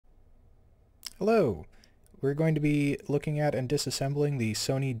Hello! We're going to be looking at and disassembling the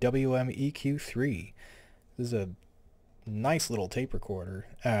Sony WM-EQ3. This is a nice little tape recorder,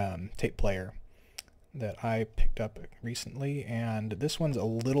 tape player that I picked up recently, and this one's a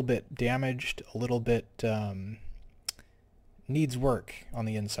little bit damaged, a little bit needs work on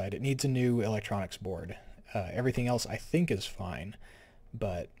the inside. It needs a new electronics board. Everything else I think is fine,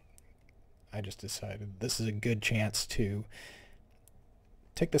 but I just decided this is a good chance to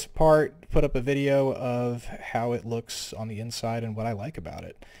take this apart, put up a video of how it looks on the inside and what I like about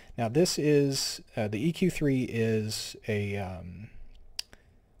it. Now this is, the EQ3 is a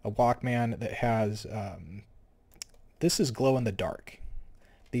Walkman that has, this is glow in the dark.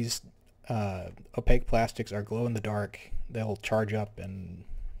 These opaque plastics are glow in the dark. They'll charge up and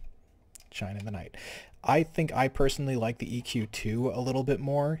shine in the night. I think I personally like the EQ2 a little bit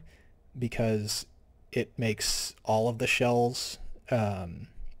more because it makes all of the shells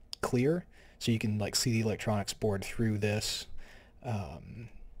clear, so you can like see the electronics board through this.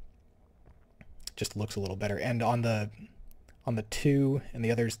 Just looks a little better. And on the 2 and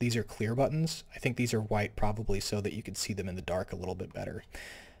the others, these are clear buttons. I think these are white probably so that you can see them in the dark a little bit better.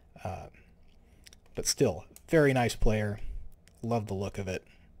 But still, very nice player. Love the look of it.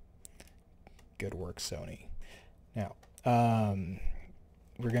 Good work, Sony. Now,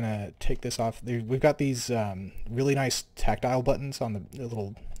 we're gonna take this off. We've got these really nice tactile buttons on the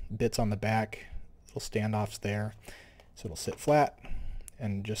little bits on the back, little standoffs there, so it'll sit flat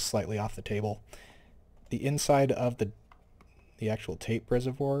and just slightly off the table. The inside of the actual tape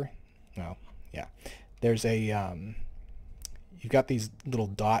reservoir, well, yeah, there's a you've got these little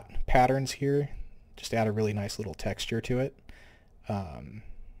dot patterns here, just add a really nice little texture to it. Let's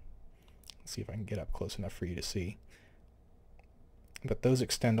see if I can get up close enough for you to see. But those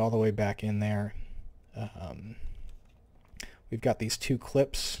extend all the way back in there. We've got these 2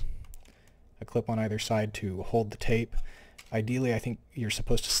 clips, a clip on either side to hold the tape. Ideally, I think you're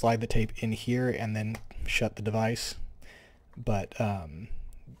supposed to slide the tape in here and then shut the device, but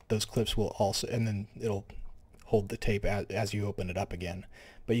those clips will also, and then it'll hold the tape as you open it up again.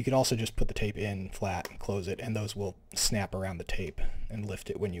 But you could also just put the tape in flat and close it, and those will snap around the tape and lift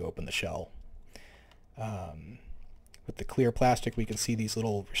it when you open the shell. With the clear plastic, we can see these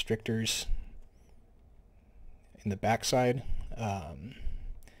little restrictors in the backside.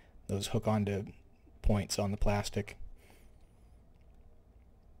 Those hook onto points on the plastic.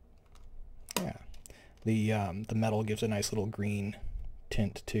 Yeah, the metal gives a nice little green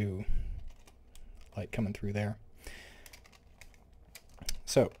tint to light coming through there.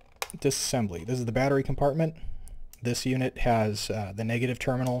 So, disassembly. This is the battery compartment. This unit has the negative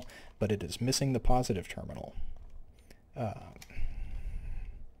terminal, but it is missing the positive terminal.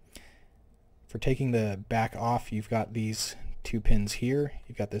 For taking the back off, you've got these 2 pins here.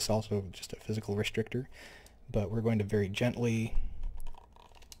 You've got this also just a physical restrictor, but we're going to very gently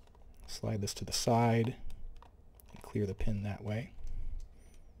slide this to the side and clear the pin that way.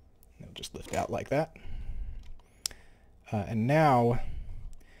 It'll just lift out like that. And now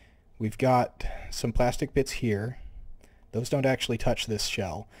we've got some plastic bits here. Those don't actually touch this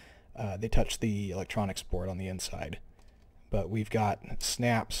shell. They touch the electronics board on the inside. But we've got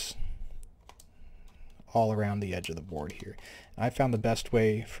snaps all around the edge of the board here. And I found the best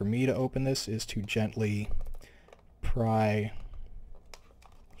way for me to open this is to gently pry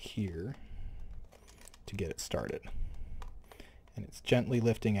here to get it started. And it's gently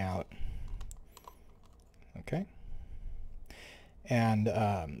lifting out. Okay? And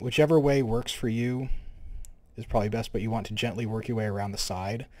whichever way works for you is probably best, but you want to gently work your way around the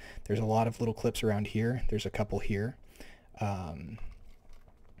side. There's a lot of little clips around here. There's a couple here.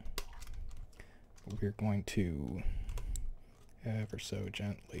 We're going to ever so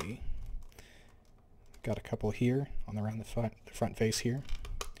gently, got a couple here on around the front face here,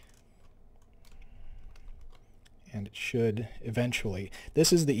 and it should eventually,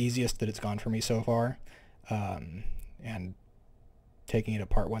 this is the easiest that it's gone for me so far, and taking it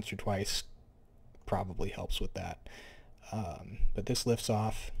apart once or twice probably helps with that. But this lifts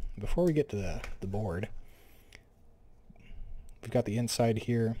off. Before we get to the board, we've got the inside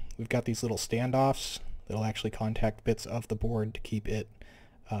here. We've got these little standoffs that'll actually contact bits of the board to keep it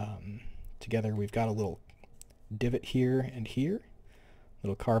together. We've got a little divot here and here,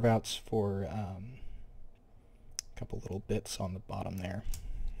 little carve outs for a couple little bits on the bottom there.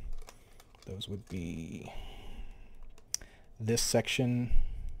 Those would be this section.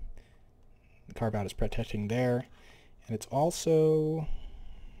 The carve out is protecting there, and it's also,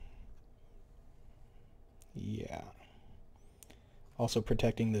 yeah, also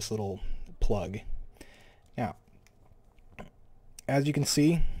protecting this little plug. Now, as you can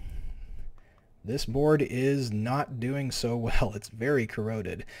see, this board is not doing so well. It's very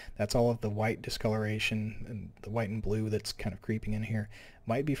corroded. That's all of the white discoloration and the white and blue that's kind of creeping in here.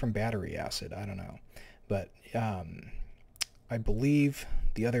 Might be from battery acid, I don't know. But I believe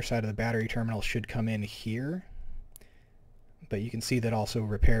the other side of the battery terminal should come in here. But you can see that also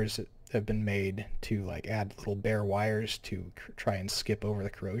repairs have been made to like add little bare wires to try and skip over the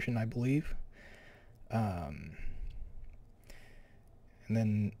corrosion, I believe. And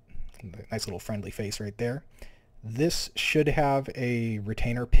then nice little friendly face right there. This should have a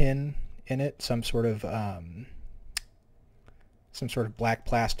retainer pin in it, some sort of black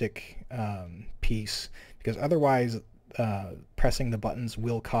plastic piece, because otherwise pressing the buttons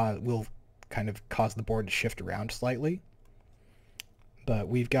will kind of cause the board to shift around slightly. But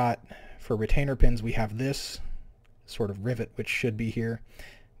we've got, for retainer pins, we have this sort of rivet which should be here.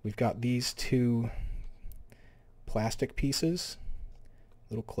 We've got these two plastic pieces,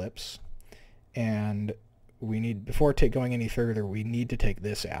 little clips, and we need, before going any further, we need to take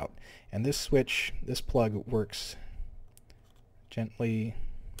this out. And this switch, this plug works gently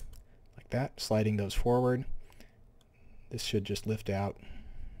like that, sliding those forward. This should just lift out.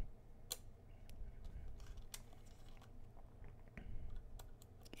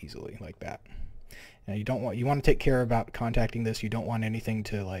 Easily like that. Now you want to take care about contacting this. You don't want anything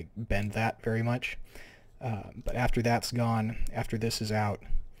to like bend that very much. But after that's gone, after this is out,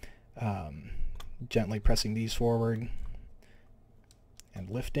 gently pressing these forward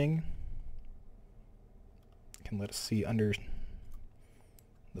and lifting can let us see under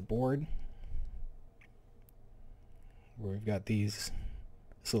the board where we've got this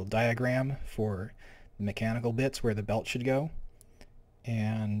little diagram for the mechanical bits where the belt should go,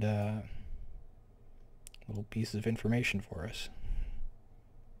 and little pieces of information for us.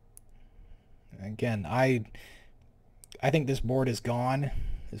 Again, I think this board is gone.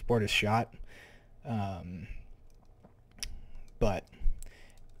 This board is shot. But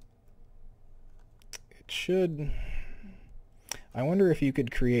it should... I wonder if you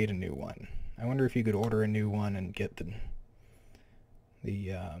could create a new one. I wonder if you could order a new one and get the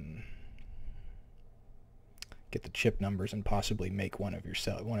chip numbers and possibly make one of your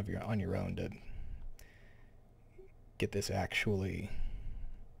on your own to get this actually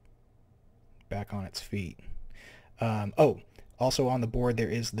back on its feet. Oh, also on the board there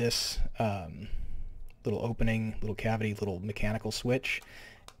is this little opening, little cavity, little mechanical switch,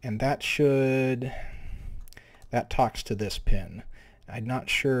 and that talks to this pin. I'm not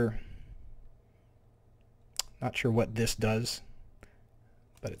sure what this does,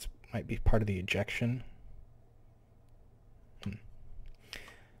 but it might be part of the ejection.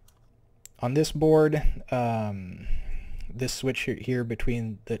 On this board, this switch here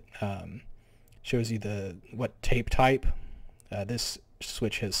between that shows you what tape type. This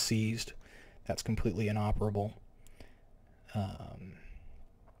switch has seized. That's completely inoperable.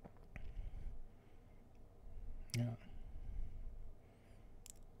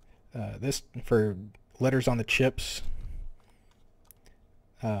 This for letters on the chips.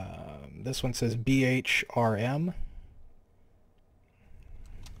 This one says BHRM.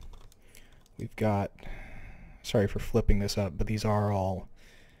 We've got, sorry for flipping this up, but these are all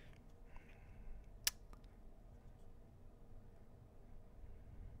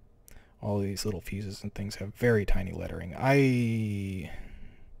these little fuses and things have very tiny lettering. I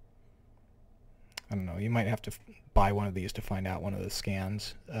don't know, you might have to buy one of these to find out one of the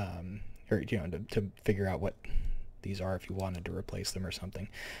scans, or to figure out what these are if you wanted to replace them or something.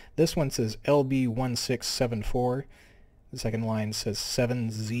 This one says LB1674. The second line says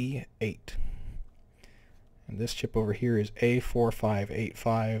 7Z8. And this chip over here is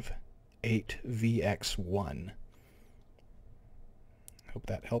A45858VX1. Hope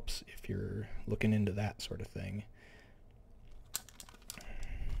that helps if you're looking into that sort of thing.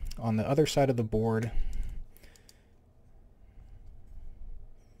 On the other side of the board,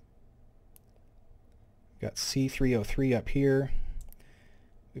 we've got C303 up here.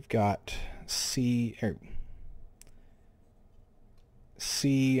 We've got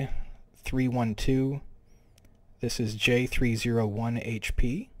C312. This is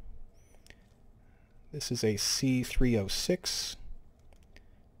J301HP. This is a C306,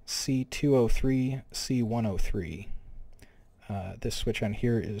 C203, C103. This switch on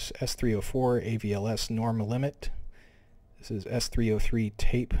here is S304 AVLS norm limit. This is S303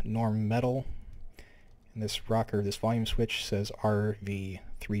 tape norm metal. And this rocker, this volume switch says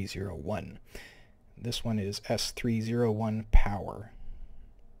RV301. This one is S301 power.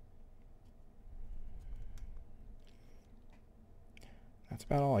 That's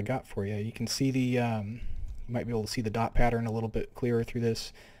about all I got for you. You can see the, you might be able to see the dot pattern a little bit clearer through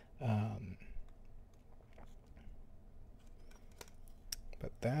this.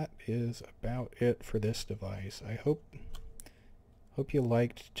 But that is about it for this device. I hope you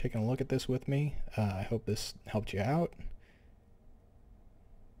liked taking a look at this with me. I hope this helped you out.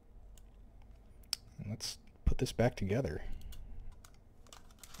 And let's put this back together.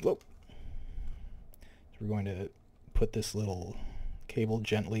 Whoa. So we're going to put this little cable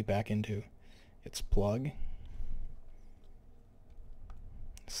gently back into its plug.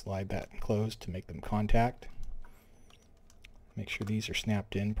 Slide that closed to make them contact. Make sure these are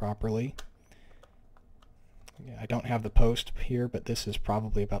snapped in properly. Yeah, I don't have the post here, but this is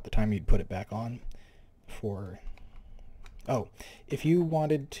probably about the time you'd put it back on for... Oh, if you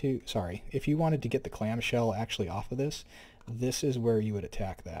wanted to get the clamshell actually off of this, this is where you would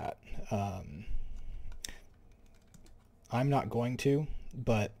attack that. I'm not going to,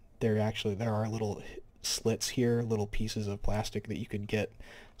 but there are little slits here, little pieces of plastic that you could get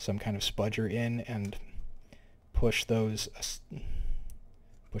some kind of spudger in and push those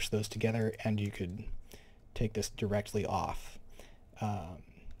together, and you could take this directly off,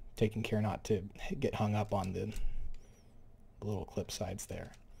 taking care not to get hung up on the little clip sides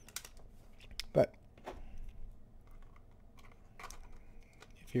there. But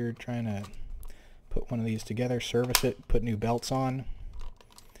if you're trying to put one of these together, service it, put new belts on,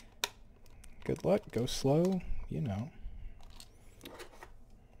 good luck, go slow, you know.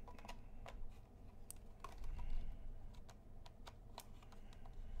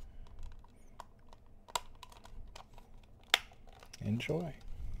 Enjoy.